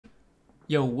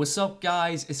Yo, what's up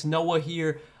guys? It's Noah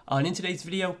here. And in today's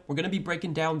video, we're going to be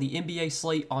breaking down the NBA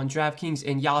slate on Draftkings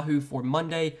and Yahoo for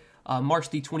Monday, March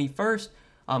the 21st.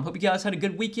 Hope you guys had a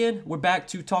good weekend. We're back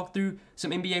to talk through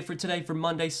some NBA for today for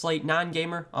Monday slate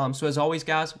 9-gamer. So as always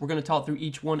guys, we're going to talk through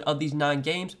each one of these 9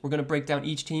 games. We're going to break down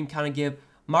each team, kind of give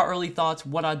my early thoughts,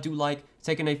 what I do like,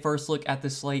 taking a first look at the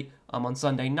slate on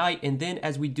Sunday night. And then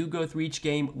as we do go through each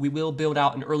game, we will build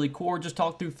out an early core, just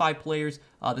talk through 5 players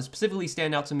that specifically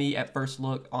stand out to me at first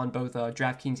look on both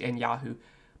Draftkings and Yahoo.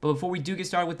 But before we do get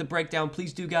started with the breakdown,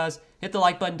 please do guys, hit the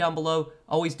like button down below.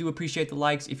 Always do appreciate the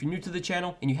likes. If you're new to the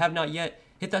channel and you have not yet,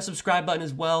 hit that subscribe button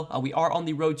as well. We are on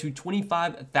the road to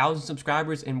 25,000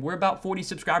 subscribers and we're about 40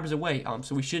 subscribers away.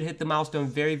 So we should hit the milestone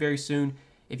very, very soon.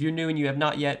 If you're new and you have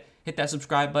not yet, hit that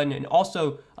subscribe button, and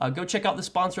also go check out the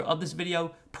sponsor of this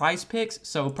video, PrizePicks.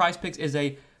 So PrizePicks is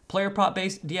a player prop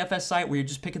based DFS site where you're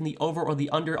just picking the over or the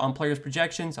under on players'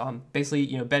 projections.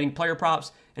 Basically, betting player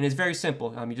props, and it's very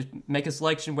simple. You just make a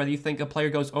selection whether you think a player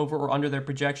goes over or under their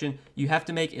projection. You have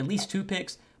to make at least 2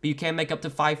 picks, but you can make up to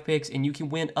 5 picks, and you can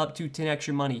win up to 10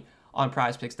 extra money on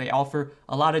PrizePicks. They offer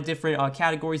a lot of different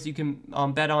categories you can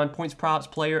bet on: points props,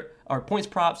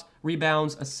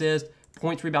 rebounds, assists.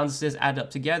 Points, rebounds, assists add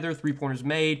up together, 3-pointers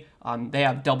made. They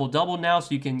have double-double now,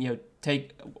 so you can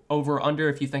take over or under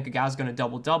if you think a guy's going to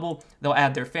double-double. They'll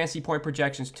add their fantasy point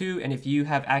projections too, and if you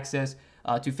have access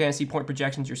to fantasy point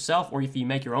projections yourself, or if you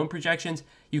make your own projections,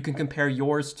 you can compare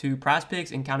yours to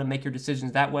PrizePicks and kind of make your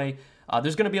decisions that way.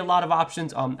 There's going to be a lot of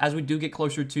options. As we do get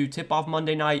closer to tip-off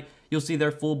Monday night, you'll see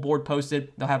their full board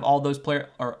posted. They'll have all those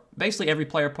basically every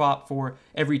player prop for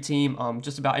every team,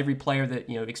 just about every player that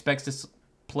expects to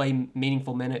play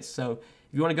meaningful minutes. So if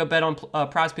you want to go bet on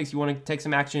PrizePicks, you want to take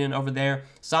some action in over there,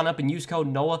 sign up and use code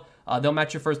NOAH. They'll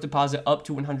match your first deposit up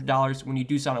to $100 when you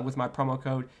do sign up with my promo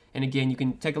code. And again, you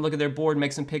can take a look at their board,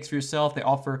 make some picks for yourself. They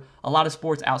offer a lot of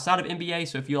sports outside of NBA,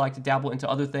 so if you like to dabble into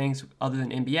other things other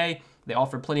than NBA, they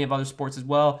offer plenty of other sports as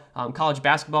well. College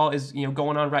basketball is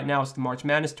going on right now. It's the March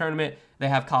Madness tournament. They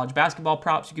have college basketball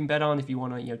props you can bet on if you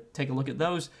want to take a look at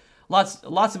those.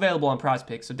 Lots available on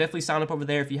PrizePicks, so definitely sign up over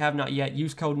there if you have not yet.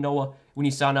 Use code NOAH when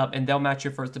you sign up, and they'll match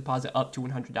your first deposit up to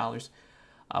 $100.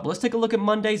 But let's take a look at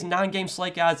Monday's 9-game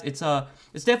slate, guys. It's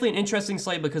definitely an interesting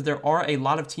slate because there are a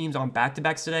lot of teams on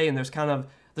back-to-backs today, and there's going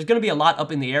to be a lot up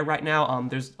in the air right now.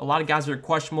 There's a lot of guys that are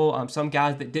questionable. Some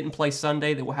guys that didn't play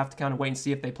Sunday that we'll have to kind of wait and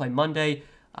see if they play Monday.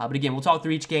 But again, we'll talk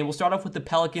through each game. We'll start off with the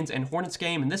Pelicans and Hornets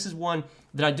game, and this is one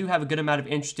that I do have a good amount of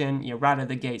interest in, right out of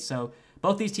the gate. So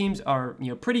both these teams are,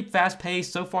 pretty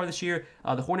fast-paced so far this year.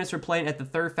 The Hornets are playing at the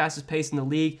 3rd fastest pace in the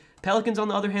league. Pelicans, on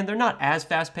the other hand, they're not as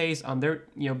fast-paced. They're,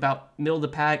 about middle of the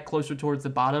pack, closer towards the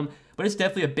bottom. But it's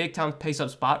definitely a big-time pace-up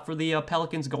spot for the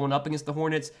Pelicans going up against the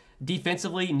Hornets.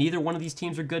 Defensively, neither one of these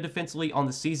teams are good defensively on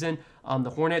the season. The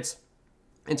Hornets,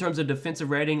 in terms of defensive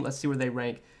rating, let's see where they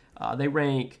rank. They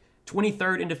rank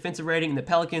 23rd in defensive rating, and the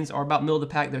Pelicans are about middle of the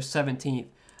pack. They're 17th.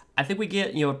 I think we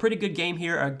get a pretty good game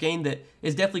here, a game that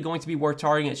is definitely going to be worth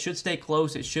targeting. It should stay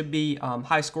close. It should be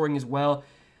high scoring as well.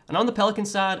 And on the Pelican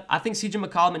side, I think CJ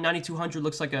McCollum at 9,200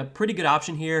 looks like a pretty good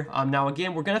option here. Now,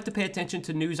 again, we're going to have to pay attention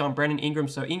to news on Brandon Ingram.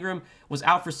 So Ingram was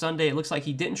out for Sunday. It looks like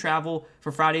he didn't travel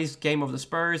for Friday's game over the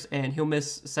Spurs, and he'll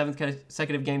miss 7th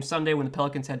consecutive game Sunday when the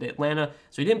Pelicans head to Atlanta.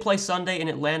 So he didn't play Sunday in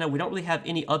Atlanta. We don't really have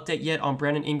any update yet on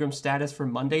Brandon Ingram's status for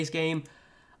Monday's game.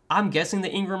 I'm guessing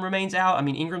that Ingram remains out. I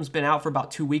mean, Ingram's been out for about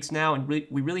 2 weeks now, and we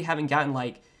really haven't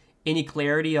gotten, any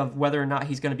clarity of whether or not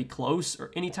he's going to be close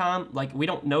or anytime. We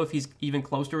don't know if he's even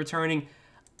close to returning.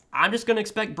 I'm just going to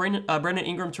expect Brandon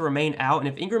Ingram to remain out, and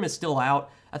if Ingram is still out,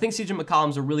 I think CJ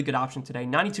McCollum's a really good option today.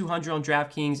 9,200 on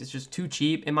DraftKings, it's just too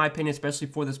cheap, in my opinion, especially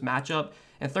for this matchup.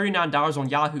 And $39 on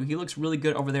Yahoo, he looks really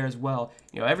good over there as well.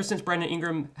 Ever since Brandon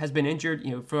Ingram has been injured,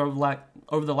 for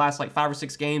over the last 5 or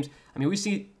 6 games, I mean, we've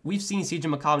seen CJ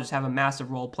McCollum just have a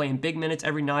massive role, playing big minutes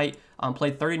every night.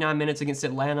 Played 39 minutes against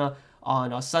Atlanta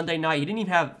on Sunday night. He didn't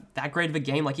even have that great of a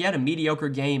game. He had a mediocre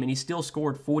game, and he still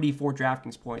scored 44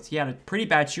 DraftKings points. He had a pretty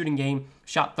bad shooting game,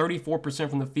 shot 34%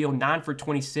 from the field, 9 for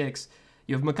 26.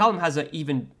 If McCollum has a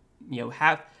even,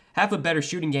 half a better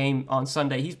shooting game on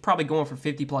Sunday, he's probably going for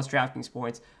 50-plus DraftKings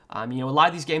points. A lot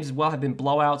of these games as well have been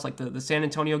blowouts. The San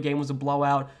Antonio game was a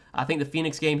blowout. I think the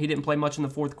Phoenix game, he didn't play much in the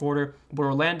 4th quarter. But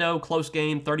Orlando, close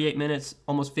game, 38 minutes,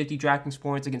 almost 50 DraftKings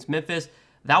points against Memphis.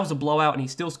 That was a blowout, and he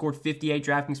still scored 58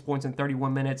 DraftKings points in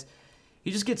 31 minutes.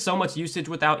 He just gets so much usage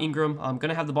without Ingram. I'm going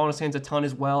to have the ball in his hands a ton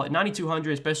as well. At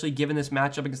 9,200, especially given this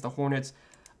matchup against the Hornets,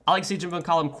 I like CJ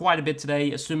McCollum quite a bit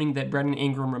today, assuming that Brandon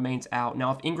Ingram remains out.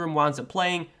 Now, if Ingram winds up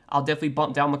playing, I'll definitely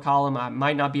bump down McCollum. I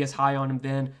might not be as high on him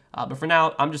then. But for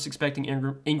now, I'm just expecting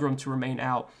Ingram to remain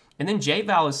out. And then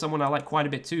J-Val is someone I like quite a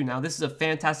bit too. Now, this is a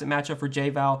fantastic matchup for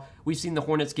J-Val. We've seen the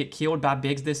Hornets get killed by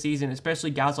bigs this season, especially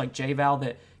guys like J-Val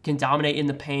that can dominate in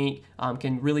the paint,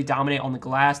 can really dominate on the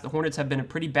glass. The Hornets have been a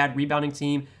pretty bad rebounding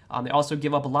team. They also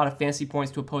give up a lot of fancy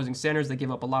points to opposing centers. They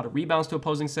give up a lot of rebounds to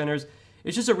opposing centers.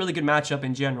 It's just a really good matchup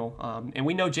in general. And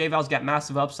we know J-Val's got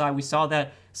massive upside. We saw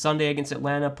that Sunday against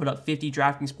Atlanta, put up 50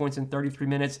 DraftKings points in 33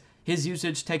 minutes. His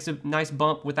usage takes a nice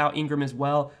bump without Ingram as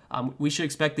well. We should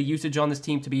expect the usage on this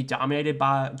team to be dominated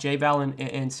by J-Val and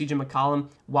CJ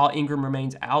McCollum while Ingram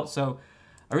remains out. So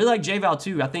I really like J-Val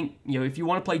too. I think, if you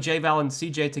want to play J-Val and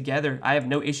CJ together, I have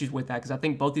no issues with that because I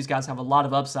think both these guys have a lot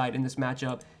of upside in this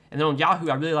matchup. And then on Yahoo,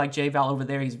 I really like J-Val over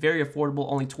there. He's very affordable,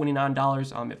 only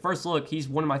 $29. At first look, he's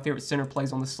one of my favorite center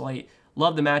plays on the slate.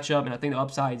 Love the matchup, and I think the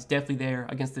upside is definitely there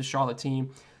against this Charlotte team.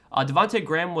 Devontae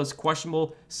Graham was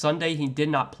questionable Sunday. He did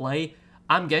not play.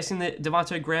 I'm guessing that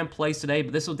Devontae Graham plays today,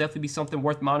 but this will definitely be something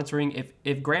worth monitoring.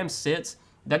 If Graham sits,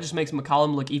 that just makes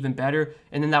McCollum look even better.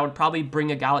 And then that would probably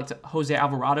bring a guy like Jose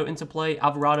Alvarado into play.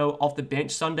 Alvarado off the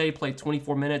bench Sunday, played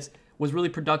 24 minutes, was really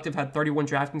productive, had 31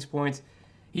 DraftKings points.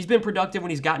 He's been productive when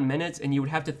he's gotten minutes, and you would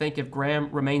have to think if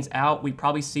Graham remains out, we'd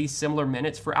probably see similar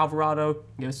minutes for Alvarado,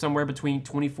 somewhere between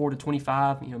 24 to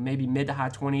 25, maybe mid to high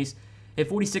 20s. At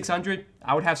 4,600,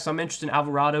 I would have some interest in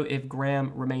Alvarado if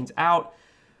Graham remains out.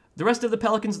 The rest of the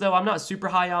Pelicans, though, I'm not super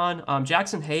high on.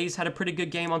 Jackson Hayes had a pretty good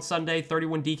game on Sunday,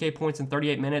 31 DK points in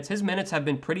 38 minutes. His minutes have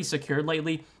been pretty secured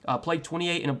lately. Played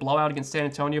 28 in a blowout against San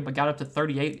Antonio, but got up to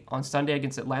 38 on Sunday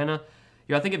against Atlanta.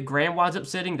 I think if Graham winds up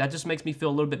sitting, that just makes me feel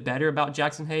a little bit better about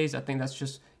Jackson Hayes. I think that's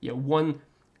just,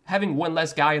 having one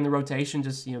less guy in the rotation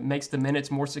just, makes the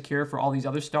minutes more secure for all these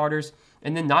other starters.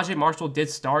 And then Najee Marshall did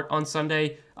start on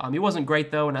Sunday. He wasn't great,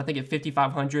 though, and I think at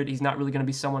 5,500, he's not really going to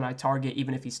be someone I target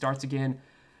even if he starts again.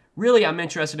 Really, I'm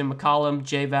interested in McCollum,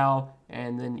 J-Val,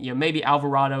 and then, maybe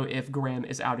Alvarado if Graham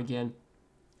is out again.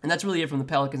 And that's really it from the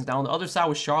Pelicans. Now, on the other side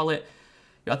with Charlotte,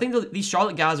 I think these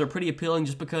Charlotte guys are pretty appealing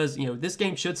just because, this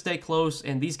game should stay close,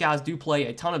 and these guys do play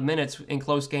a ton of minutes in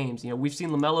close games. We've seen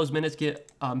LaMelo's minutes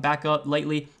get back up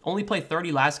lately. Only played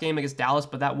 30 last game against Dallas,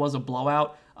 but that was a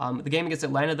blowout. The game against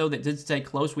Atlanta, though, that did stay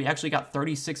close, we actually got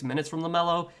 36 minutes from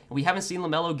LaMelo, and we haven't seen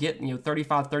LaMelo get,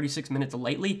 35, 36 minutes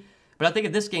lately. But I think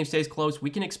if this game stays close, we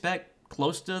can expect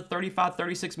close to 35,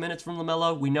 36 minutes from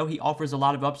LaMelo. We know he offers a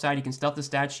lot of upside. He can stuff the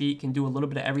stat sheet, can do a little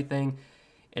bit of everything.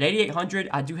 At 8,800,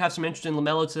 I do have some interest in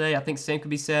LaMelo today. I think same could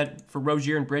be said for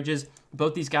Rozier and Bridges.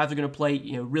 Both these guys are going to play,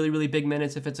 really, really big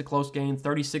minutes if it's a close game,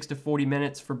 36 to 40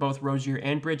 minutes for both Rozier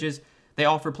and Bridges. They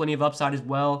offer plenty of upside as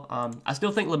well. I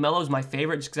still think LaMelo is my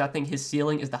favorite just because I think his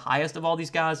ceiling is the highest of all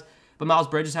these guys. But Miles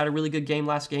Bridges had a really good game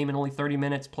last game in only 30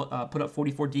 minutes, put up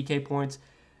 44 DK points.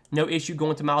 No issue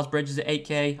going to Miles Bridges at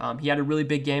 8K. He had a really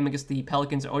big game against the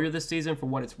Pelicans earlier this season for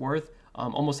what it's worth.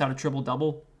 Almost had a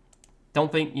triple-double.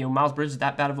 Don't think, Miles Bridges is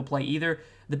that bad of a play either.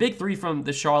 The big three from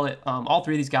the Charlotte, all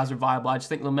three of these guys are viable. I just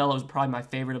think LaMelo is probably my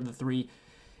favorite of the three.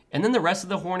 And then the rest of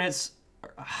the Hornets,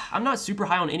 I'm not super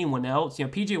high on anyone else.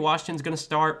 PJ Washington's going to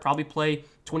start, probably play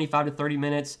 25 to 30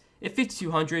 minutes. At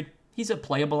 5,200, he's a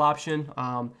playable option.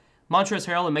 Montrezl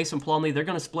Harrell and Mason Plumlee, they're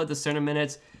going to split the center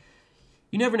minutes.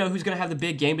 You never know who's going to have the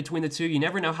big game between the two. You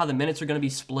never know how the minutes are going to be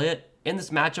split. In this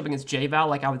matchup against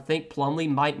J-Val, I would think Plumlee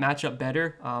might match up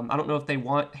better. I don't know if they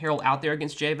want Harrell out there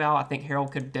against J-Val. I think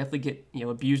Harrell could definitely get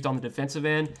abused on the defensive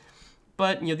end.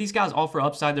 But these guys offer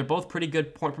upside. They're both pretty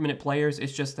good point-per-minute players.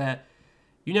 It's just that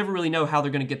you never really know how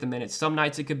they're going to get the minutes. Some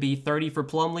nights it could be 30 for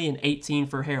Plumlee and 18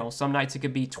 for Harrell. Some nights it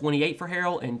could be 28 for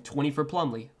Harrell and 20 for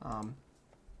Plumlee.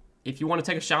 If you want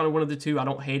to take a shot on one of the two, I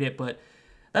don't hate it, but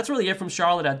that's really it from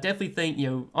Charlotte. I definitely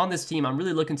think, on this team, I'm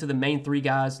really looking to the main three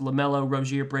guys, LaMelo,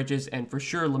 Rozier, Bridges, and for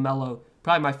sure LaMelo,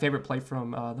 probably my favorite play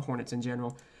from the Hornets in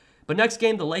general. But next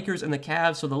game, the Lakers and the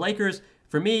Cavs. So the Lakers,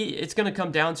 for me, it's going to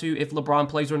come down to if LeBron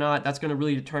plays or not. That's going to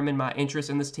really determine my interest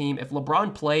in this team. If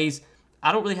LeBron plays,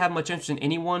 I don't really have much interest in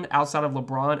anyone outside of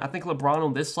LeBron. I think LeBron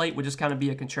on this slate would just kind of be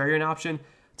a contrarian option.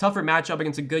 Tougher matchup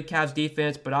against a good Cavs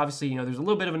defense, but obviously, there's a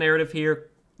little bit of a narrative here.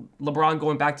 LeBron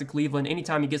going back to Cleveland,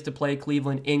 anytime he gets to play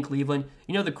Cleveland in Cleveland,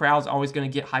 the crowd's always going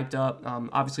to get hyped up.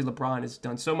 Obviously, LeBron has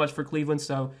done so much for Cleveland,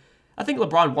 so I think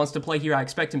LeBron wants to play here. I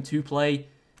expect him to play.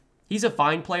 He's a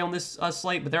fine play on this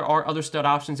slate, but there are other stud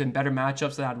options and better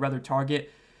matchups that I'd rather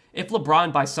target. If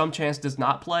LeBron, by some chance, does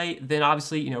not play, then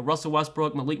obviously, Russell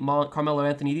Westbrook, Malik Monk, Carmelo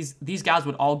Anthony, these guys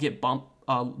would all get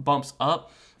bumps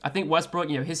up. I think Westbrook,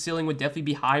 his ceiling would definitely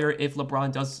be higher if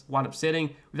LeBron does wind up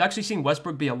sitting. We've actually seen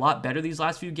Westbrook be a lot better these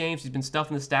last few games. He's been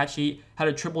stuffing the stat sheet, had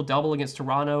a triple-double against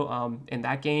Toronto in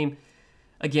that game.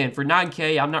 Again, for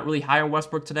 9K, I'm not really high on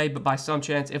Westbrook today, but by some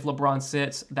chance, if LeBron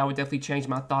sits, that would definitely change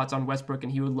my thoughts on Westbrook,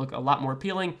 and he would look a lot more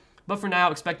appealing. But for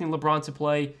now, expecting LeBron to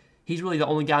play. He's really the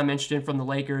only guy I'm interested in from the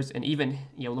Lakers, and even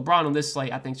LeBron on this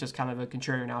slate I think is just kind of a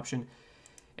contrarian option.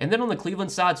 And then on the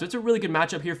Cleveland side, so it's a really good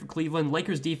matchup here for Cleveland.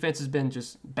 Lakers defense has been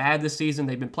just bad this season.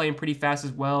 They've been playing pretty fast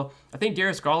as well. I think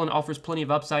Darius Garland offers plenty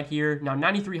of upside here. Now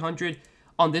 9,300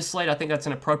 on this slate, I think that's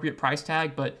an appropriate price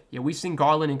tag, but we've seen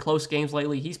Garland in close games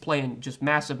lately. He's playing just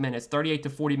massive minutes, 38 to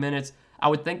 40 minutes. I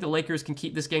would think the Lakers can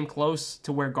keep this game close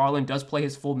to where Garland does play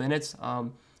his full minutes.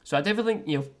 So I definitely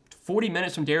think 40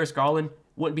 minutes from Darius Garland.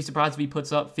 Wouldn't be surprised if he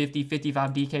puts up 50,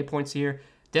 55 DK points here.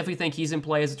 Definitely think he's in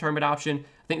play as a tournament option.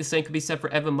 I think the same could be said for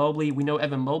Evan Mobley. We know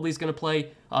Evan Mobley's going to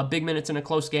play big minutes in a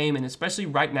close game, and especially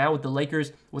right now with the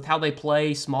Lakers, with how they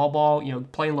play small ball,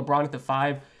 playing LeBron at the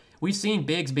 5, we've seen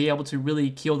bigs be able to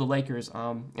really kill the Lakers.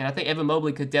 And I think Evan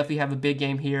Mobley could definitely have a big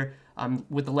game here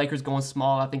with the Lakers going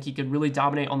small. I think he could really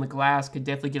dominate on the glass, could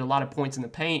definitely get a lot of points in the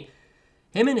paint.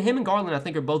 Him and Garland, I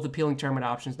think, are both appealing tournament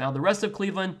options. Now, the rest of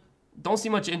Cleveland, don't see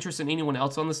much interest in anyone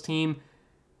else on this team.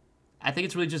 I think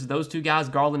it's really just those two guys,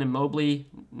 Garland and Mobley.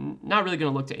 Not really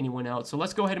going to look to anyone else. So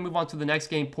let's go ahead and move on to the next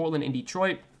game, Portland and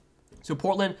Detroit. So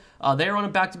Portland, they're on a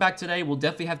back-to-back today. We'll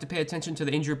definitely have to pay attention to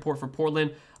the injury report for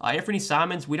Portland. Anthony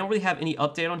Simons, we don't really have any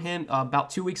update on him.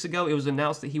 About 2 weeks ago, it was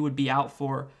announced that he would be out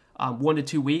for 1 to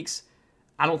 2 weeks.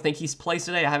 I don't think he's placed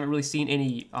today. I haven't really seen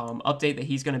any update that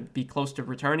he's going to be close to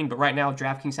returning. But right now,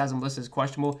 DraftKings has him listed as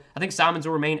questionable. I think Simons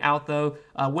will remain out, though.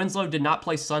 Winslow did not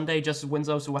play Sunday, Justice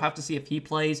Winslow, so we'll have to see if he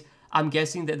plays. I'm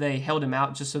guessing that they held him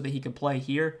out just so that he could play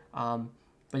here. But,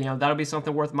 that'll be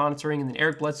something worth monitoring. And then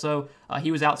Eric Bledsoe,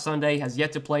 he was out Sunday, has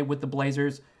yet to play with the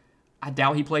Blazers. I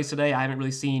doubt he plays today. I haven't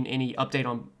really seen any update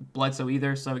on Bledsoe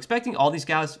either. So expecting all these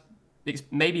guys,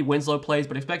 maybe Winslow plays,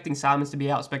 but expecting Simons to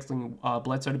be out, expecting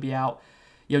Bledsoe to be out.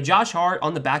 Josh Hart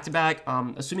on the back-to-back,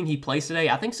 assuming he plays today,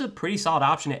 I think it's a pretty solid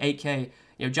option at 8K.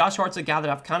 Josh Hart's a guy that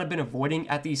I've kind of been avoiding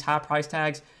at these high price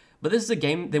tags, but this is a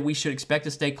game that we should expect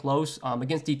to stay close.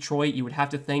 Against Detroit, you would have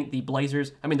to think the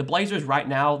Blazers, the Blazers right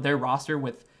now, their roster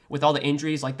with all the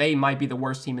injuries, they might be the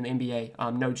worst team in the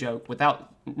NBA, no joke.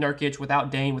 Without Nurkic,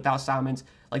 without Dane, without Simons,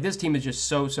 this team is just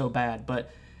so bad.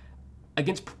 But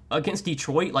against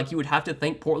Detroit, you would have to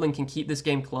think Portland can keep this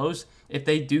game close. If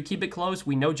they do keep it close,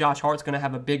 we know Josh Hart's going to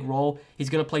have a big role. He's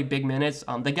going to play big minutes.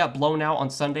 They got blown out on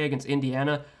Sunday against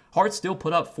Indiana. Hart still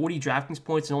put up 40 DraftKings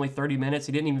points in only 30 minutes.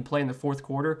 He didn't even play in the fourth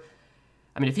quarter.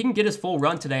 If he can get his full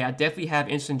run today, I definitely have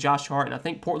interest in Josh Hart, and I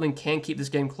think Portland can keep this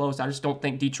game close. I just don't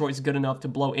think Detroit's good enough to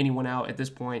blow anyone out at this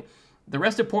point. The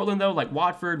rest of Portland, though, like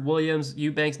Watford, Williams,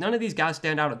 Eubanks, none of these guys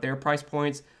stand out at their price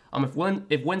points.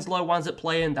 If Winslow winds up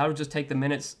playing, that would just take some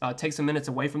minutes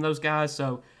away from those guys.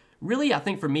 So really, I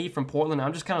think for me from Portland,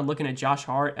 I'm just kind of looking at Josh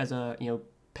Hart as a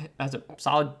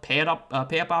solid pay up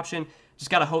option. Just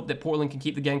got to hope that Portland can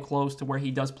keep the game close to where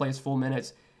he does play his full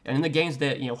minutes. And in the games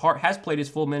that Hart has played his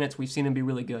full minutes, we've seen him be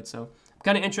really good. So I'm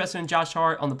kind of interested in Josh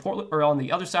Hart on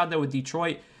the other side though with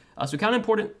Detroit. So kind of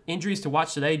important injuries to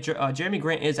watch today. Jeremy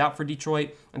Grant is out for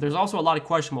Detroit, and there's also a lot of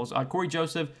questionables. Corey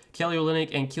Joseph, Kelly Olynyk,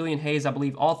 and Killian Hayes. I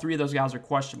believe all three of those guys are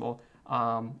questionable.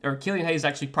 Or Killian Hayes is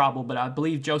actually probable, but I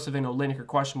believe Joseph and Olynyk are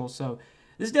questionable. So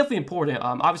this is definitely important.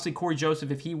 Obviously, Corey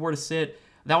Joseph, if he were to sit,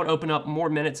 that would open up more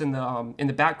minutes in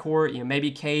the backcourt.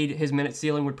 Maybe Cade, his minute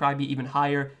ceiling would probably be even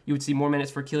higher. You would see more minutes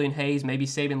for Killian Hayes. Maybe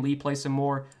Saban Lee play some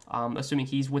more, assuming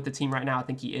he's with the team right now. I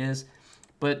think he is.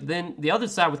 But then the other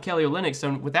side with Kelly Olynyk,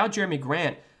 so without Jeremy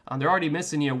Grant, they're already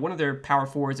missing one of their power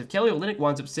forwards. If Kelly Olynyk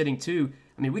winds up sitting too,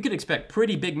 we could expect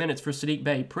pretty big minutes for Sadiq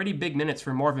Bey, pretty big minutes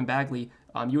for Marvin Bagley.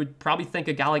 You would probably think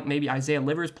a guy like maybe Isaiah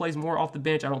Livers plays more off the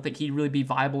bench. I don't think he'd really be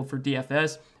viable for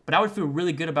DFS, but I would feel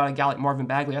really good about a guy like Marvin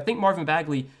Bagley. I think Marvin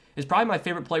Bagley is probably my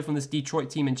favorite play from this Detroit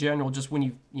team in general, just when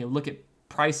you look at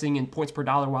pricing and points per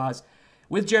dollar wise.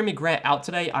 With Jeremy Grant out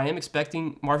today, I am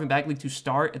expecting Marvin Bagley to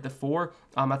start at the 4.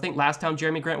 I think last time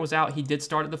Jeremy Grant was out, he did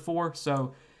start at the 4.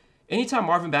 So anytime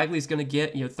Marvin Bagley is going to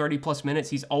get 30-plus minutes,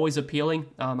 he's always appealing.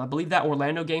 I believe that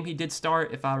Orlando game he did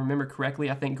start, if I remember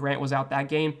correctly. I think Grant was out that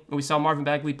game. And we saw Marvin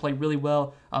Bagley play really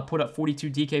well, put up 42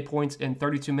 DK points in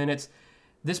 32 minutes.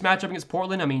 This matchup against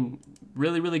Portland,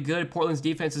 really, really good. Portland's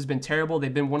defense has been terrible.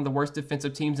 They've been one of the worst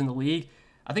defensive teams in the league.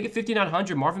 I think at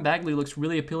 5,900, Marvin Bagley looks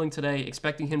really appealing today,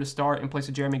 expecting him to start in place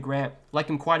of Jeremy Grant. Like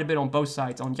him quite a bit on both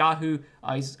sides. On Yahoo,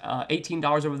 he's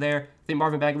 $18 over there. I think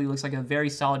Marvin Bagley looks like a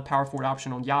very solid power forward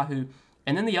option on Yahoo.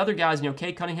 And then the other guys,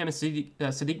 Cade Cunningham and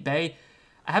Sadiq Bey,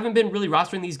 I haven't been really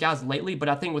rostering these guys lately, but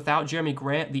I think without Jeremy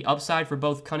Grant, the upside for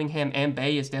both Cunningham and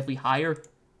Bey is definitely higher.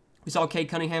 We saw Cade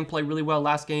Cunningham play really well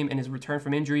last game in his return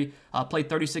from injury. Played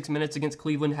 36 minutes against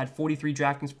Cleveland, had 43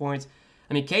 DraftKings points.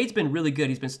 Cade's been really good.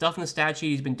 He's been stuffing the stat sheet.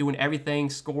 He's been doing everything,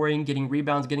 scoring, getting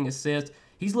rebounds, getting assists.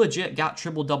 he's legit got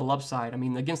triple-double upside. I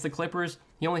mean, against the Clippers,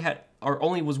 he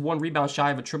only was 1 rebound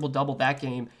shy of a triple-double that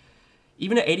game.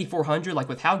 Even at 8,400, like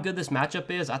with how good this matchup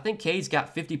is, I think Cade's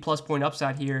got 50-plus point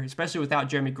upside here, especially without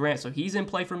Jeremy Grant. So he's in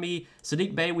play for me.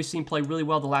 Saddiq Bey, we've seen play really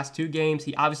well the last 2 games.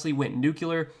 He obviously went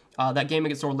nuclear. That game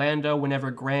against Orlando, whenever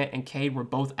Grant and Cade were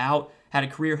both out, had a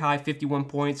career-high 51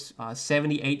 points,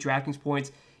 78 DraftKings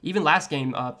points. Even last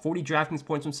game, 40 DraftKings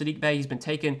points from Saddiq Bey. He's been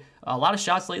taking a lot of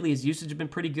shots lately. His usage has been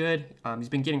pretty good. He's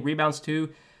been getting rebounds too.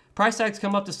 Price tag's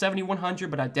come up to 7,100,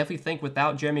 but I definitely think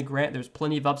without Jeremy Grant, there's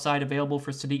plenty of upside available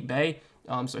for Saddiq Bey.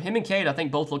 So him and Cade, I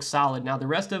think both look solid. Now, the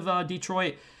rest of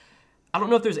Detroit, I don't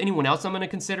know if there's anyone else I'm going to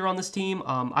consider on this team.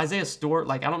 Isaiah Stewart,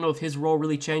 like I don't know if his role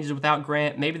really changes without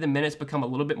Grant. Maybe the minutes become a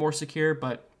little bit more secure,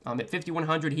 but at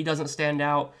 5,100, he doesn't stand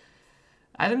out.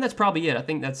 I think that's probably it. I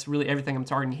think that's really everything I'm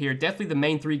targeting here. Definitely the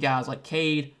main 3 guys like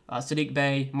Cade, Saddiq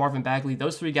Bey, Marvin Bagley.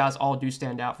 Those 3 guys all do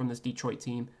stand out from this Detroit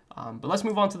team. But let's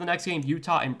move on to the next game,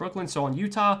 Utah and Brooklyn. So on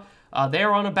Utah, they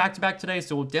are on a back-to-back today,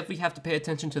 so we'll definitely have to pay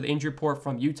attention to the injury report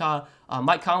from Utah.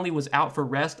 Mike Conley was out for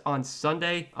rest on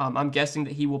Sunday. I'm guessing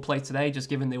that he will play today, just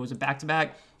given there was a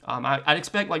back-to-back. I'd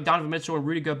expect like Donovan Mitchell and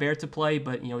Rudy Gobert to play,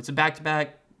 but it's a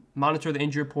back-to-back. Monitor the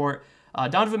injury report.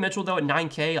 Donovan Mitchell, though, at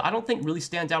 9K, I don't think really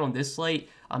stands out on this slate.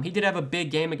 He did have a big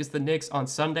game against the Knicks on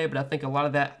Sunday, but I think a lot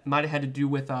of that might have had to do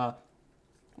with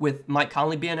Mike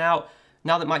Conley being out.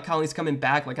 Now that Mike Conley's coming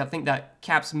back, like I think that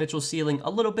caps Mitchell's ceiling a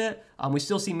little bit. We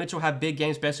still see Mitchell have big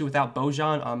games, especially without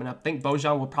Bojan, and I think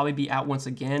Bojan will probably be out once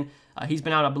again. He's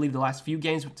been out, I believe, the last few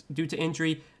games due to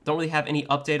injury. Don't really have any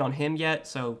update on him yet,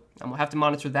 so we'll have to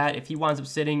monitor that. If he winds up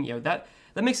sitting, that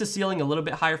makes the ceiling a little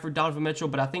bit higher for Donovan Mitchell,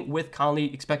 but I think with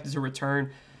Conley expected to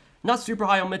return, not super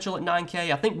high on Mitchell at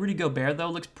 9K. I think Rudy Gobert, though,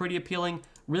 looks pretty appealing.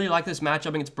 Really like this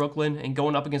matchup against Brooklyn and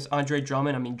going up against Andre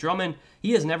Drummond. I mean, Drummond,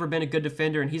 he has never been a good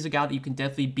defender, and he's a guy that you can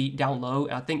definitely beat down low.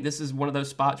 And I think this is one of those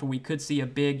spots where we could see a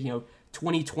big,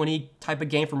 20-20 type of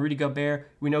game from Rudy Gobert.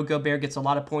 We know Gobert gets a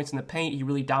lot of points in the paint. He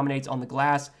really dominates on the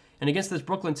glass. And against this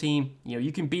Brooklyn team,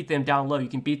 you can beat them down low. You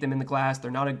can beat them in the glass.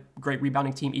 They're not a great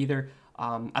rebounding team either.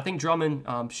 I think Drummond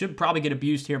should probably get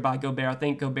abused here by Gobert. I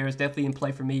think Gobert is definitely in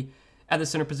play for me at the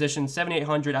center position.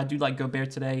 7,800, I do like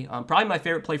Gobert today. Probably my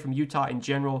favorite play from Utah in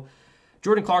general.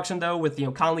 Jordan Clarkson, though, with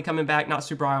Conley coming back, not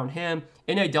super high on him.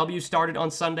 NAW started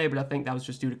on Sunday, but I think that was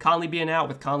just due to Conley being out.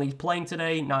 With Conley playing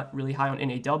today, not really high on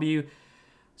NAW.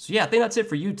 So yeah, I think that's it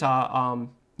for Utah.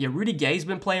 Rudy Gay's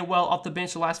been playing well off the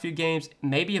bench the last few games.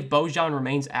 Maybe if Bojan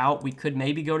remains out, we could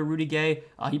maybe go to Rudy Gay.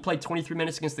 He played 23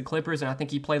 minutes against the Clippers, and I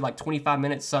think he played like 25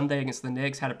 minutes Sunday against the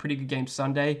Knicks. Had a pretty good game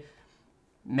Sunday.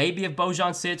 Maybe if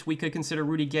Bojan sits, we could consider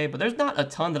Rudy Gay, but there's not a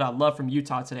ton that I love from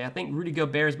Utah today. I think Rudy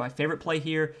Gobert is my favorite play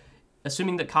here.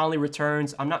 Assuming that Conley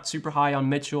returns, I'm not super high on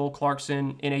Mitchell,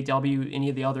 Clarkson, NAW, any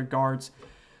of the other guards.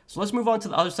 So let's move on to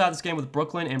the other side of this game with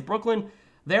Brooklyn. And Brooklyn,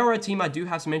 they are a team I do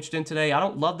have some interest in today. I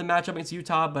don't love the matchup against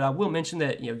Utah, but I will mention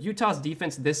that Utah's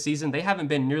defense this season, they haven't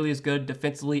been nearly as good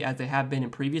defensively as they have been in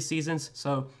previous seasons.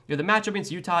 So the matchup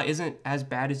against Utah isn't as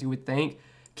bad as you would think.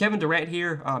 Kevin Durant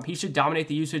here, he should dominate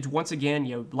the usage once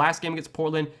again. Last game against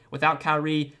Portland without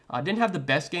Kyrie, didn't have the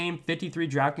best game. 53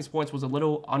 DraftKings points was a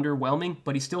little underwhelming,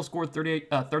 but he still scored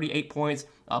 38 points,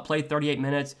 played 38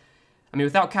 minutes. I mean,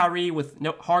 without Kyrie, with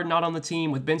Harden not on the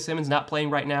team, with Ben Simmons not playing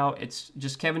right now, it's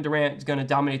just Kevin Durant is going to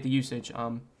dominate the usage.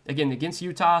 Again, against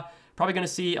Utah, probably going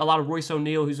to see a lot of Royce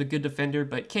O'Neal, who's a good defender,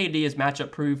 but KD is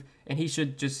matchup proof, and he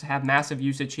should just have massive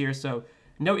usage here. So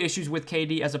no issues with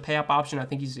KD as a pay-up option. I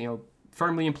think he's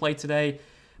firmly in play today.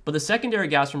 But the secondary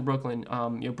guys from Brooklyn,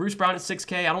 Bruce Brown at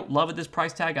 6K, I don't love at this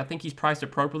price tag. I think he's priced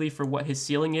appropriately for what his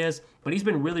ceiling is, but he's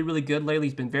been really, really good lately.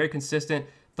 He's been very consistent.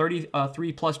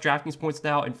 33-plus DraftKings points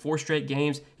now in 4 straight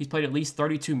games. He's played at least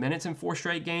 32 minutes in 4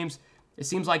 straight games. It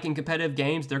seems like in competitive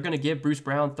games, they're going to give Bruce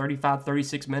Brown 35,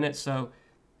 36 minutes. So,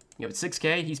 at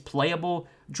 6K, he's playable.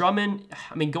 Drummond,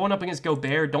 I mean, going up against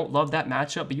Gobert, don't love that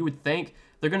matchup, but you would think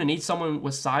they're going to need someone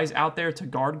with size out there to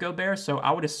guard Gobert. So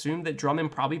I would assume that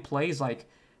Drummond probably plays like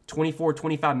 24,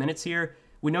 25 minutes here.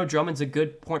 We know Drummond's a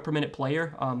good point per minute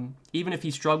player. Even if he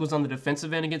struggles on the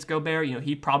defensive end against Gobert,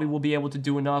 he probably will be able to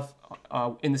do enough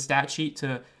in the stat sheet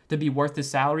to be worth his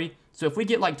salary. So if we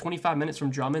get like 25 minutes from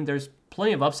Drummond, there's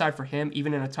plenty of upside for him,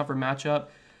 even in a tougher matchup.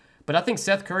 But I think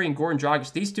Seth Curry and Goran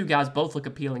Dragic, these two guys both look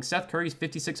appealing. Seth Curry's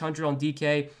 5,600 on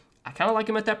DK. I kind of like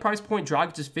him at that price point.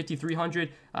 Dragic is 5,300.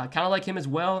 Kind of like him as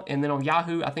well. And then on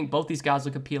Yahoo, I think both these guys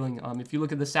look appealing. If you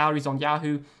look at the salaries on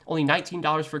Yahoo, only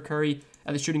 $19 for Curry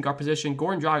at the shooting guard position.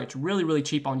 Goran Dragic, really, really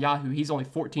cheap on Yahoo. He's only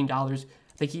 $14. I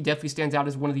think he definitely stands out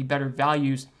as one of the better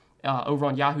values over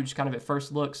on Yahoo, just kind of at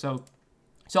first look. So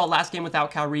last game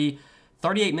without Kyrie,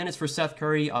 38 minutes for Seth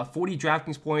Curry, 40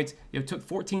 Draftkings points. Took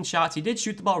 14 shots. He did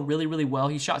shoot the ball really, really well.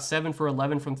 He shot 7 for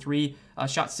 11 from 3,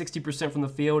 shot 60% from the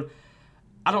field.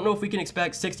 I don't know if we can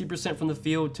expect 60% from the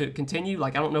field to continue.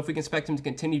 Like, I don't know if we can expect him to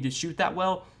continue to shoot that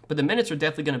well, but the minutes are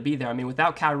definitely going to be there. I mean,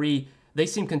 without Kyrie, they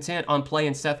seem content on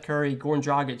playing Seth Curry, Goran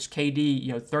Dragic,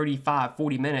 KD, 35,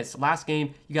 40 minutes. Last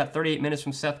game, you got 38 minutes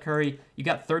from Seth Curry. You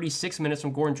got 36 minutes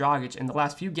from Goran Dragic. In the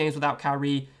last few games without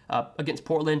Kyrie, against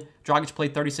Portland, Dragic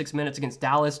played 36 minutes. Against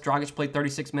Dallas, Dragic played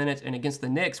 36 minutes. And against the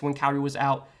Knicks, when Kyrie was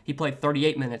out, he played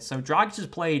 38 minutes. So Dragic has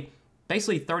played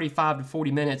basically 35 to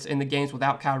 40 minutes in the games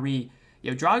without Kyrie.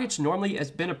 Dragic normally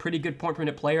has been a pretty good point per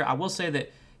minute player. I will say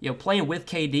that, playing with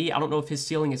KD, I don't know if his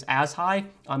ceiling is as high.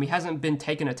 He hasn't been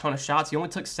taking a ton of shots. He only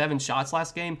took 7 shots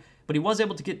last game, but he was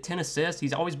able to get 10 assists.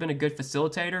 He's always been a good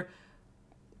facilitator.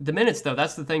 The minutes, though,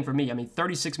 that's the thing for me.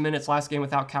 36 minutes last game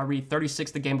without Kyrie,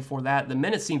 36 the game before that. The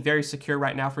minutes seem very secure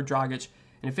right now for Dragic.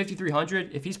 And at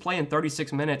 5,300, if he's playing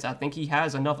 36 minutes, I think he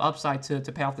has enough upside to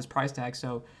pay off this price tag.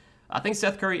 So I think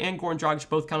Seth Curry and Goran Dragic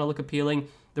both kind of look appealing.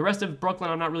 The rest of Brooklyn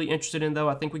I'm not really interested in, though.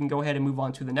 I think we can go ahead and move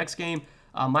on to the next game,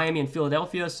 Miami and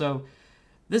Philadelphia. So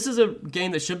this is a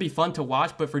game that should be fun to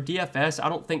watch, but for DFS, I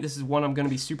don't think this is one I'm going to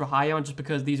be super high on just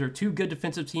because these are two good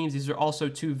defensive teams. These are also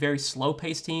two very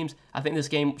slow-paced teams. I think this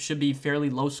game should be fairly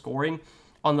low scoring.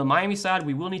 On the Miami side,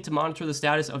 we will need to monitor the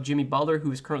status of Jimmy Butler,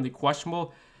 who is currently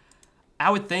questionable. I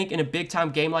would think in a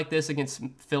big-time game like this against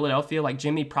Philadelphia, like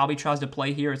Jimmy probably tries to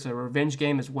play here. It's a revenge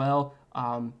game as well.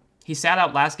 He sat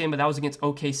out last game, but that was against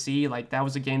OKC. Like, that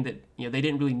was a game that, they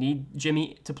didn't really need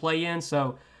Jimmy to play in.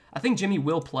 So I think Jimmy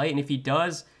will play, and if he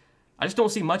does, I just don't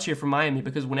see much here from Miami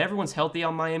because when everyone's healthy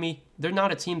on Miami, they're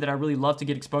not a team that I really love to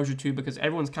get exposure to because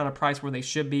everyone's kind of priced where they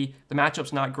should be. The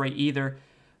matchup's not great either.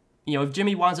 If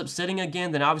Jimmy winds up sitting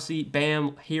again, then obviously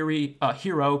Bam,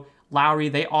 Hero, Lowry,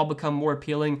 they all become more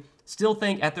appealing. Still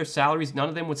think at their salaries, none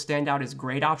of them would stand out as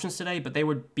great options today, but they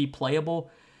would be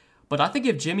playable. But I think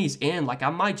if Jimmy's in, I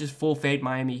might just full fade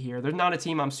Miami here. They're not a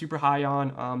team I'm super high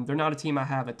on. They're not a team I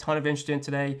have a ton of interest in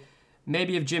today.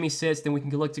 Maybe if Jimmy sits, then we can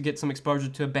look to get some exposure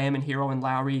to Bam and Hero and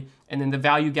Lowry. And then the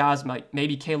value guys,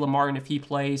 maybe Caleb Martin, if he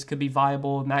plays, could be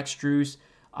viable. Max Strus.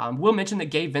 We'll mention that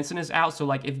Gabe Vincent is out. So,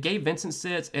 if Gabe Vincent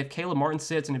sits, if Caleb Martin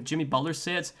sits, and if Jimmy Butler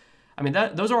sits,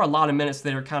 those are a lot of minutes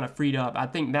that are kind of freed up. I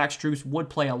think Max Strus would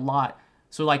play a lot.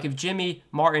 So, if Jimmy,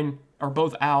 Martin are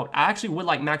both out, I actually would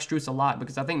like Max Strus a lot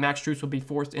because I think Max Strus would be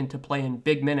forced into playing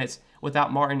big minutes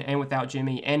without Martin and without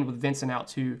Jimmy and with Vincent out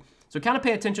too. So kind of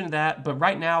pay attention to that. But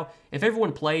right now, if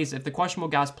everyone plays, if the questionable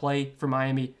guys play for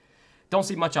Miami, don't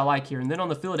see much I like here. And then on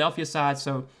the Philadelphia side,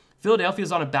 so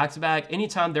Philadelphia's on a back-to-back.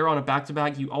 Anytime they're on a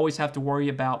back-to-back, you always have to worry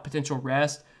about potential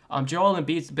rest. Joel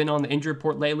Embiid's been on the injury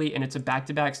report lately, and it's a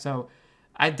back-to-back, so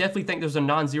I definitely think there's a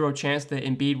non-zero chance that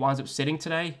Embiid winds up sitting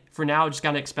today. For now, just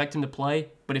got to expect him to play.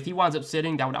 But if he winds up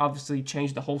sitting, that would obviously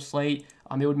change the whole slate.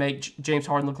 It would make James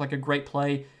Harden look like a great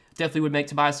play. Definitely would make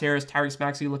Tobias Harris, Tyrese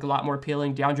Maxey look a lot more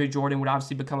appealing. DeAndre Jordan would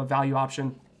obviously become a value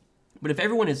option. But if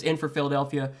everyone is in for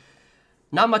Philadelphia,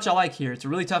 not much I like here. It's a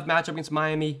really tough matchup against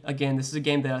Miami. Again, this is a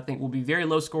game that I think will be very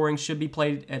low scoring, should be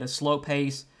played at a slow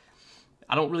pace.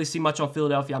 I don't really see much on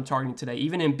Philadelphia I'm targeting today.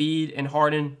 Even Embiid and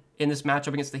Harden in this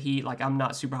matchup against the Heat, I'm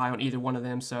not super high on either one of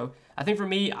them. So I think for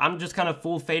me, I'm just kind of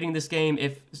full fading this game.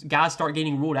 If guys start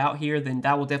getting ruled out here, then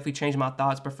that will definitely change my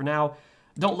thoughts. But for now,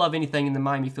 don't love anything in the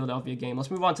Miami-Philadelphia game.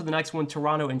 Let's move on to the next one,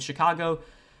 Toronto and Chicago.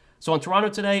 So on Toronto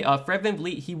today, Fred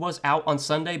VanVleet, he was out on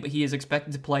Sunday, but he is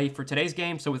expected to play for today's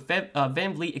game. So with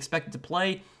VanVleet expected to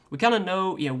play, we kind of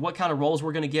know, what kind of roles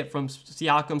we're going to get from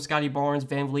Siakam, Scotty Barnes,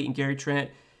 VanVleet, and Gary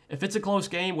Trent. If it's a close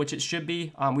game, which it should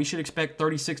be, we should expect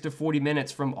 36 to 40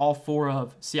 minutes from all four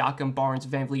of Siakam, Barnes,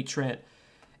 VanVleet, Trent.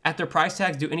 At their price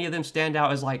tags, do any of them stand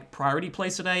out as priority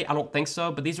plays today? I don't think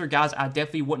so, but these are guys I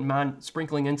definitely wouldn't mind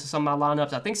sprinkling into some of my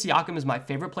lineups. I think Siakam is my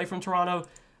favorite play from Toronto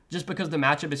just because the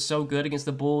matchup is so good against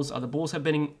the Bulls. The Bulls have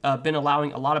been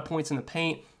allowing a lot of points in the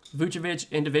paint.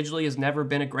 Vucevic individually has never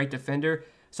been a great defender,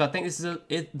 so I think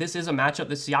this is a matchup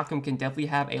that Siakam can definitely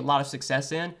have a lot of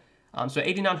success in. So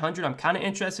 8,900, I'm kind of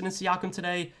interested in Siakam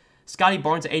today. Scotty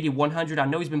Barnes at 8,100. I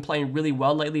know he's been playing really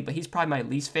well lately, but he's probably my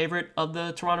least favorite of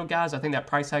the Toronto guys. I think that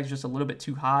price tag is just a little bit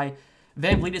too high.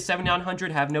 VanVleet at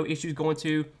 7,900, have no issues going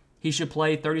to. He should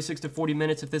play 36 to 40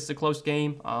 minutes if this is a close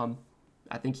game.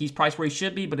 I think he's priced where he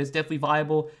should be, but it's definitely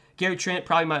viable. Gary Trent,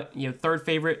 probably my third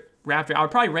favorite Raptor. I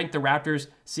would probably rank the Raptors.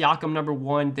 Siakam number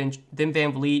 1, then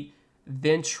VanVleet,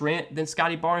 then Trent, then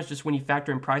Scotty Barnes, just when you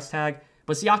factor in price tag.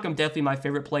 But Siakam definitely my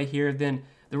favorite play here. Then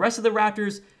the rest of the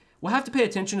Raptors, we'll have to pay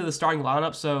attention to the starting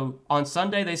lineup. So on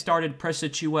Sunday, they started Precious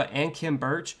Achiuwa and Khem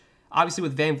Birch. Obviously,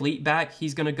 with Van Vliet back,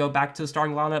 he's going to go back to the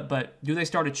starting lineup. But do they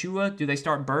start Achua? Do they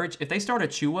start Burge? If they start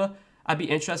Achua, I'd be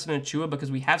interested in Achua because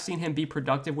we have seen him be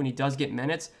productive when he does get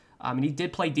minutes. And he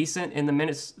did play decent in the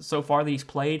minutes so far that he's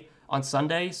played on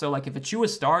Sunday. So, like, if Achua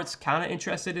starts, kind of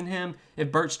interested in him.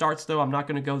 If Burge starts, though, I'm not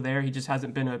going to go there. He just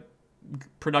hasn't been a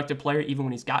productive player even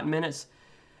when he's gotten minutes.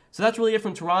 So that's really it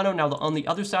from Toronto. Now, on the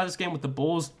other side of this game with the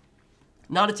Bulls,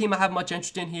 not a team I have much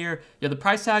interest in here. Yeah, the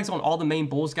price tags on all the main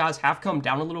Bulls guys have come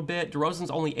down a little bit. DeRozan's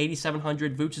only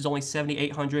 8,700. Vooch is only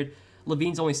 7,800.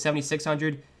 Levine's only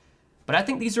 7,600. But I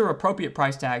think these are appropriate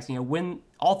price tags. You know, when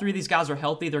all three of these guys are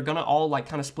healthy, they're going to all like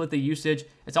kind of split the usage.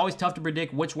 It's always tough to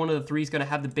predict which one of the three is going to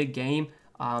have the big game.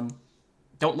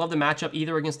 Don't love the matchup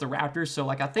either against the Raptors. So,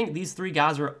 like, I think these three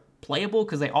guys are playable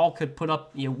because they all could put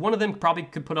up, you know, one of them probably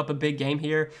could put up a big game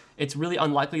here. It's really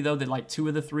unlikely, though, that like two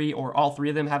of the three or all three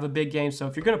of them have a big game. So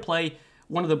if you're going to play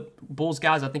one of the Bulls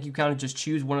guys, I think you kind of just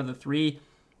choose one of the three.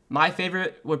 My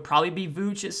favorite would probably be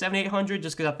Vooch at 7,800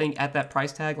 just because I think at that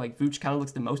price tag, like, Vooch kind of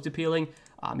looks the most appealing.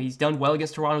 He's done well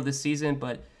against Toronto this season,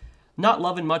 but not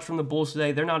loving much from the Bulls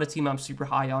today. They're not a team I'm super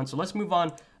high on. So let's move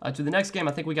on to the next game.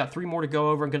 I think we got three more to go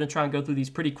over. I'm going to try and go through these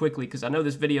pretty quickly because I know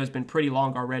this video has been pretty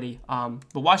long already. But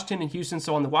Washington and Houston.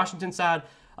 So on the Washington side,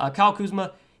 Kyle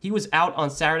Kuzma, he was out on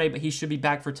Saturday, but he should be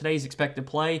back for today's expected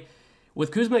play.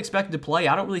 With Kuzma expected to play,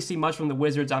 I don't really see much from the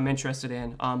Wizards I'm interested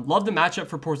in. Love the matchup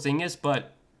for Porzingis,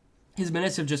 but his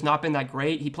minutes have just not been that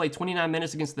great. He played 29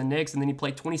 minutes against the Knicks, and then he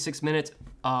played 26 minutes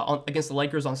against the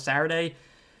Lakers on Saturday.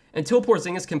 Until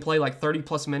Porzingis can play like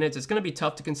 30-plus minutes, it's going to be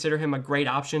tough to consider him a great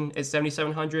option at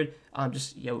 7,700.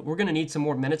 We're going to need some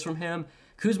more minutes from him.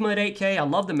 Kuzma at 8K, I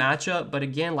love the matchup, but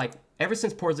again, like, ever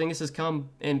since Porzingis has come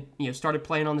and, you know, started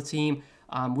playing on the team,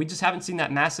 we just haven't seen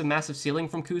that massive ceiling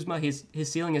from Kuzma. His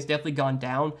ceiling has definitely gone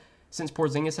down since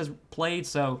Porzingis has played,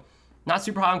 so not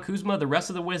super high on Kuzma. The rest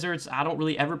of the Wizards, I don't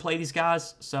really ever play these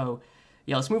guys, so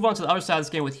yeah, let's move on to the other side of this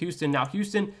game with Houston. Now,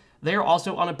 Houston, they are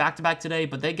also on a back-to-back today,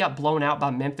 but they got blown out by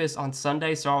Memphis on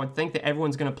Sunday, so I would think that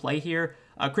everyone's going to play here.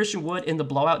 Christian Wood in the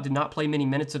blowout did not play many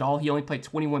minutes at all. He only played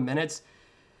 21 minutes.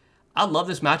 I love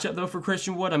this matchup, though, for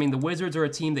Christian Wood. I mean, the Wizards are a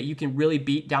team that you can really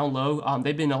beat down low.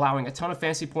 They've been allowing a ton of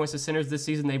fantasy points to centers this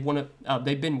season. They've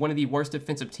been one of the worst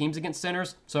defensive teams against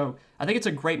centers. So I think it's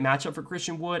a great matchup for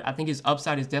Christian Wood. I think his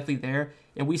upside is definitely there,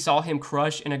 and we saw him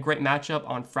crush in a great matchup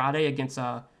on Friday against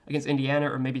Indiana,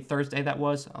 or maybe Thursday that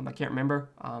was. I can't remember.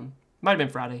 Might have been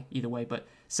Friday, either way, but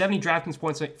 70 DraftKings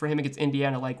points for him against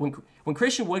Indiana. Like, when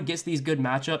Christian Wood gets these good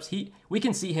matchups, we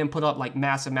can see him put up like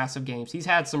massive games. He's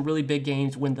had some really big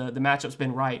games when the matchup's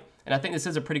been right, and I think this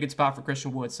is a pretty good spot for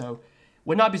Christian Wood. So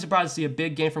would not be surprised to see a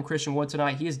big game from Christian Wood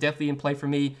tonight. He is definitely in play for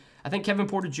me. I think Kevin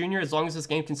Porter Jr., as long as this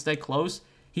game can stay close,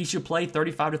 he should play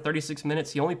 35 to 36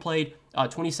 minutes. He only played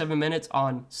 27 minutes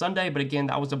on Sunday, but again,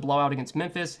 that was a blowout against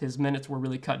Memphis. His minutes were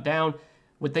really cut down.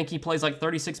 Would think he plays like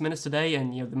 36 minutes today,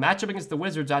 and, you know, the matchup against the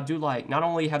Wizards I do like. Not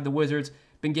only have the Wizards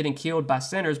been getting killed by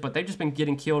centers, but they've just been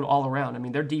getting killed all around. I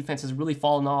mean, their defense has really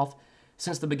fallen off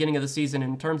since the beginning of the season.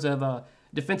 In terms of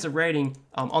defensive rating,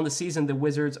 on the season, the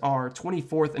Wizards are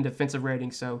 24th in defensive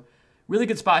rating, so really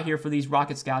good spot here for these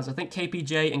Rockets guys. I think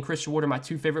KPJ and Christian Wood are my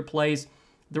two favorite plays.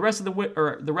 The rest of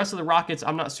the Rockets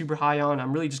I'm not super high on.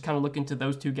 I'm really just kind of looking to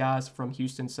those two guys from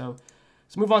Houston. So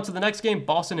let's move on to the next game,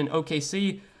 Boston and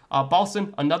OKC.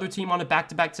 Boston, another team on a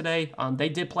back-to-back today. They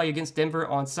did play against Denver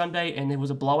on Sunday, and it was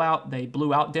a blowout. They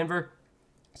blew out Denver.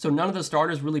 So none of the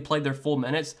starters really played their full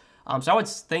minutes. So I would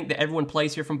think that everyone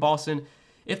plays here from Boston.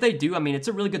 If they do, I mean, it's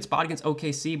a really good spot against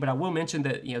OKC, but I will mention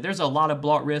that, you know, there's a lot of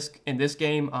blowout risk in this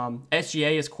game.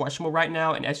 SGA is questionable right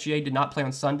now, and SGA did not play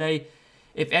on Sunday.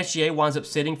 If SGA winds up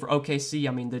sitting for OKC,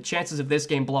 I mean, the chances of this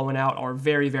game blowing out are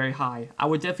very high. I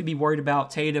would definitely be worried about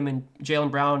Tatum and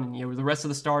Jaylen Brown and, you know, the rest of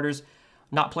the starters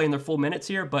not playing their full minutes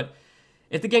here, but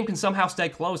if the game can somehow stay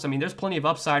close, I mean, there's plenty of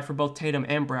upside for both Tatum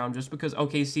and Brown just because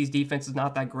OKC's defense is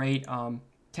not that great.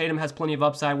 Tatum has plenty of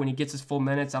upside when he gets his full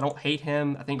minutes. I don't hate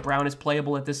him. I think Brown is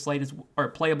playable at this slate, or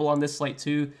playable on this slate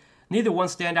too. Neither one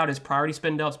stand out as priority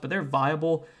spend-ups, but they're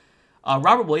viable.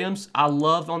 Robert Williams, I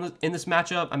love in this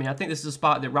matchup. I mean, I think this is a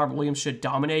spot that Robert Williams should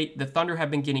dominate. The Thunder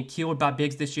have been getting killed by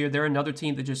bigs this year. They're another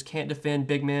team that just can't defend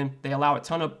big men. They allow a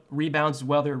ton of rebounds as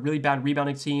well. They're a really bad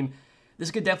rebounding team. This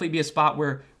could definitely be a spot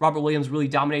where Robert Williams really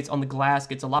dominates on the glass,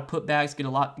 gets a lot of putbacks,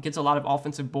 gets a lot of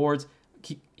offensive boards.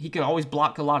 He can always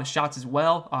block a lot of shots as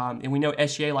well. And we know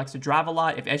SGA likes to drive a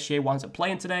lot. If SGA winds up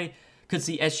playing today, could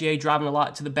see SGA driving a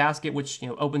lot to the basket, which, you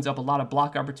know, opens up a lot of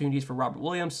block opportunities for Robert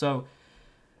Williams. So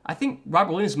I think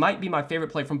Robert Williams might be my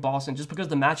favorite play from Boston just because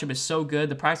the matchup is so good.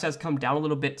 The price has come down a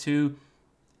little bit too.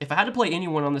 if I had to play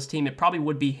anyone on this team, it probably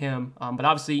would be him. But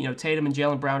obviously, you know, Tatum and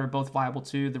Jaylen Brown are both viable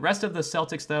too. The rest of the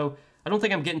Celtics, though, I don't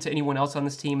think I'm getting to anyone else on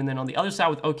this team. And then on the other side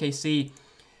with OKC,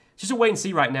 just a wait and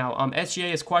see right now.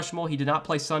 SGA is questionable. He did not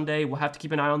play Sunday. We'll have to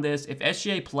keep an eye on this. If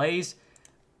SGA plays,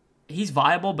 he's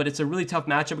viable, but it's a really tough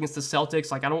matchup against the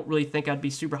Celtics. Like, I don't really think I'd be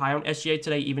super high on SGA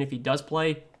today, even if he does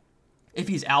play. If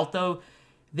he's out, though,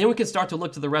 then we can start to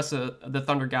look to the rest of the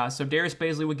Thunder guys. So Darius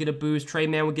Bazley would get a boost. Trey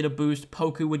Mann would get a boost.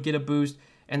 Poku would get a boost.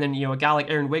 And then, you know, a guy like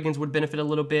Aaron Wiggins would benefit a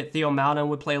little bit. Theo Maledon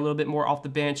would play a little bit more off the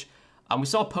bench. We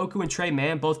saw Poku and Trey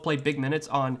Mann both play big minutes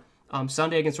on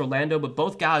Sunday against Orlando, but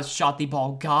both guys shot the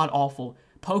ball god-awful.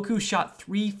 Poku shot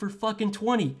 3 for fucking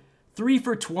 20. 3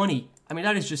 for 20. I mean,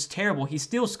 that is just terrible. He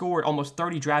still scored almost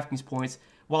 30 DraftKings points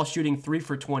while shooting 3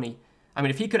 for 20. I mean,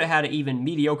 if he could have had an even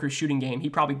mediocre shooting game, he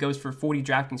probably goes for 40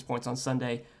 DraftKings points on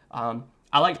Sunday.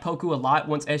 I liked Poku a lot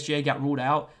once SGA got ruled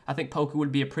out. I think Poku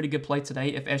would be a pretty good play today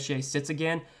if SGA sits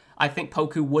again. I think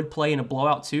Poku would play in a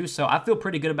blowout too, so I feel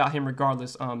pretty good about him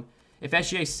regardless. If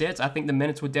SGA sits, I think the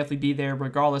minutes would definitely be there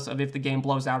regardless of if the game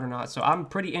blows out or not. So I'm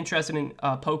pretty interested in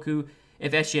Poku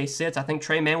if SGA sits. I think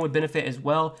Trey Mann would benefit as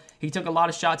well. He took a lot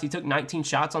of shots. He took 19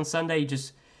 shots on Sunday.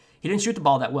 He didn't shoot the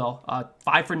ball that well.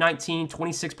 5 for 19,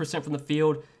 26% from the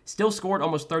field. Still scored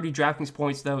almost 30 DraftKings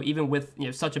points though, even with, you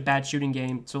know, such a bad shooting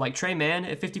game. So like Trey Mann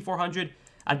at 5,400,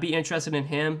 I'd be interested in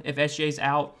him if SGA's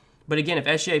out. But again, if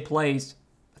SGA plays,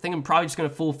 I think I'm probably just going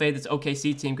to full fade this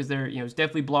OKC team because they're, you know, it's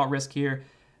definitely blowout risk here.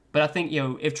 But I think, you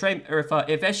know, if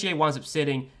SGA winds up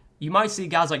sitting, you might see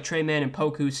guys like Trey Mann and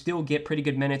Poku still get pretty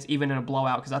good minutes even in a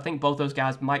blowout because I think both those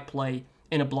guys might play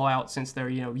in a blowout since they're,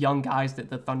 you know, young guys that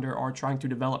the Thunder are trying to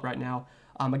develop right now.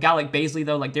 A guy like Bazley,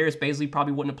 though, like Darius Bazley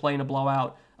probably wouldn't have played in a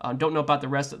blowout. Don't know about the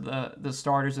rest of the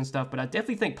starters and stuff, but I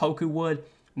definitely think Poku would.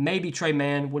 Maybe Trey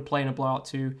Mann would play in a blowout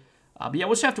too. But yeah,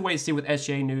 we'll just have to wait and see with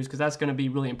SGA news because that's going to be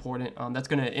really important. That's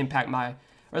going to impact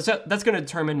that's going to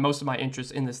determine most of my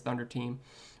interest in this Thunder team.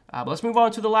 But let's move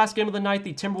on to the last game of the night,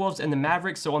 the Timberwolves and the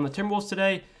Mavericks. So on the Timberwolves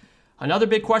today, another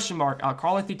big question mark.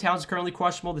 Karl-Anthony Towns is currently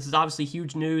questionable. This is obviously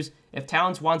huge news. If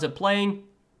Towns winds up playing,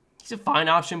 he's a fine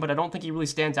option, but I don't think he really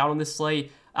stands out on this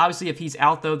slate. Obviously, if he's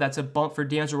out, though, that's a bump for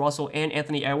D'Angelo Russell and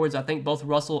Anthony Edwards. I think both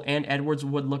Russell and Edwards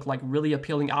would look like really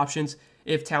appealing options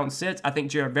if Towns sits. I think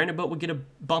Jared Vanderbilt would get a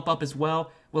bump up as well.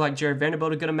 We'll like Jared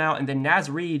Vanderbilt a good amount. And then Naz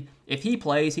Reid, if he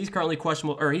plays, he's currently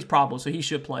questionable, or he's probable, so he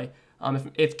should play.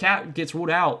 If Cat gets ruled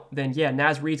out, then yeah,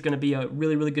 Naz Reid's going to be a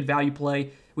really, really good value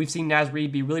play. We've seen Naz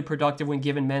Reid be really productive when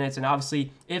given minutes, and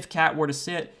obviously, if Cat were to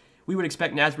sit, we would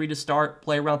expect Naz Reid to start,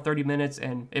 play around 30 minutes,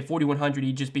 and at 4,100,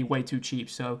 he'd just be way too cheap.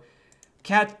 So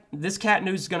this Cat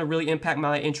news is going to really impact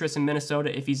my interest in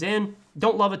Minnesota. If he's in,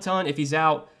 don't love a ton. If he's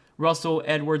out, Russell,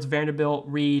 Edwards, Vanderbilt,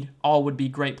 Reid, all would be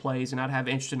great plays, and I'd have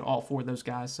interest in all 4 of those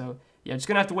guys. So yeah, just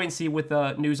going to have to wait and see with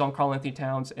the news on Karl-Anthony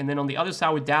Towns. And then on the other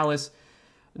side with Dallas,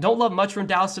 don't love much from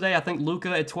Dallas today. I think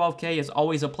Luka at 12K is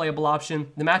always a playable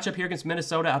option. The matchup here against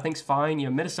Minnesota, I think, is fine. You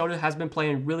know, Minnesota has been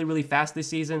playing really, really fast this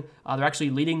season. They're actually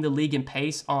leading the league in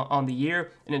pace on the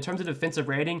year. And in terms of defensive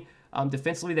rating,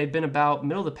 defensively, they've been about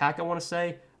middle of the pack, I want to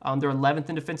say. They're 11th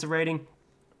in defensive rating.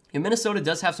 And Minnesota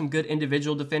does have some good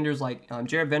individual defenders, like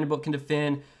Jared Vanderbilt can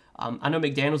defend. I know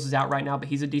McDaniels is out right now, but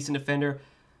he's a decent defender.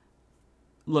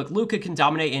 Look, Luka can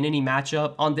dominate in any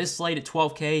matchup. On this slate at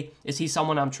 12K, is he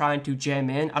someone I'm trying to jam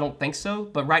in? I don't think so.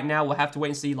 But right now, we'll have to wait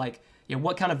and see, like, you know,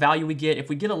 what kind of value we get. If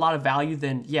we get a lot of value,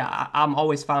 then yeah, I'm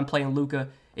always fine playing Luka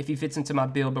if he fits into my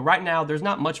build. But right now, there's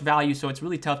not much value, so it's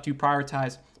really tough to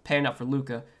prioritize paying up for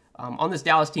Luka. On this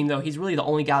Dallas team, though, he's really the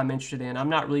only guy I'm interested in. I'm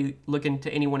not really looking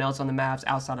to anyone else on the Mavs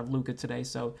outside of Luka today.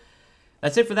 So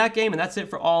that's it for that game, and that's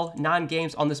it for all 9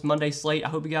 games on this Monday slate. I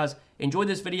hope you guys enjoyed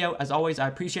this video. As always, I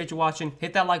appreciate you watching.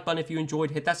 Hit that like button if you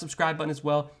enjoyed. Hit that subscribe button as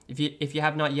well if you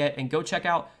have not yet. And go check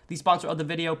out the sponsor of the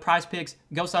video, PrizePicks.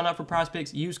 Go sign up for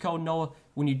PrizePicks. Use code NOAH.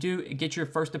 When you do, get your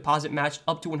first deposit matched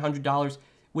up to $100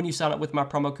 when you sign up with my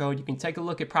promo code. You can take a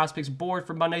look at PrizePicks board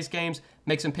for Monday's games.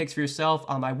 Make some picks for yourself.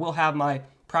 I will have my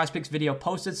PrizePicks video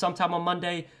posted sometime on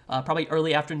Monday, probably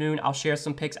early afternoon. I'll share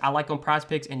some picks I like on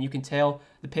PrizePicks, and you can tell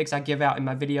the picks I give out in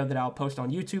my video that I'll post on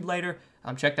YouTube later.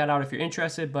 Check that out if you're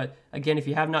interested. But again, if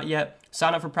you have not yet,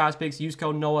 sign up for PrizePicks. Use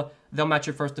code NOAH. They'll match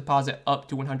your first deposit up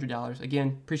to $100.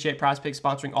 Again, appreciate PrizePicks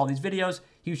sponsoring all these videos.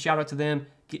 Huge shout out to them.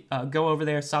 Go over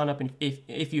there, sign up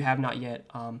if you have not yet.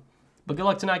 But good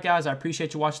luck tonight, guys. I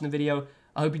appreciate you watching the video.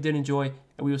 I hope you did enjoy,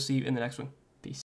 and we will see you in the next one. Peace.